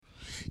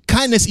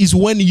Kindness is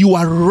when you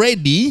are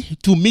ready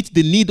to meet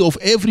the need of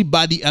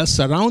everybody else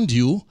around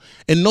you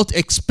and not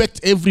expect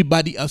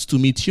everybody else to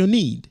meet your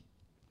need.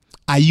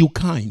 Are you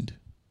kind?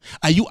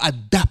 Are you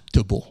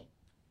adaptable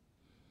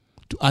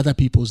to other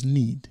people's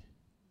need?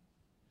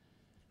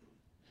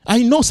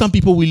 I know some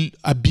people will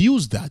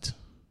abuse that.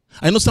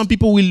 I know some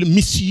people will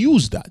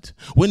misuse that.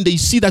 When they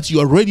see that you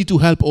are ready to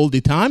help all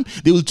the time,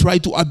 they will try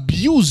to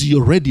abuse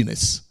your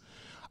readiness.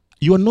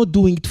 You are not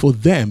doing it for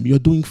them. You are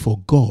doing it for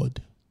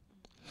God.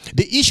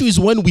 The issue is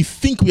when we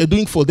think we are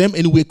doing for them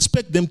and we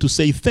expect them to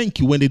say thank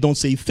you. When they don't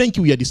say thank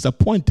you, we are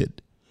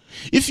disappointed.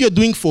 If you're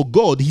doing for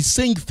God, He's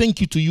saying thank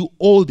you to you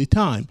all the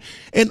time.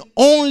 And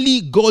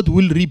only God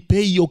will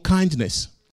repay your kindness.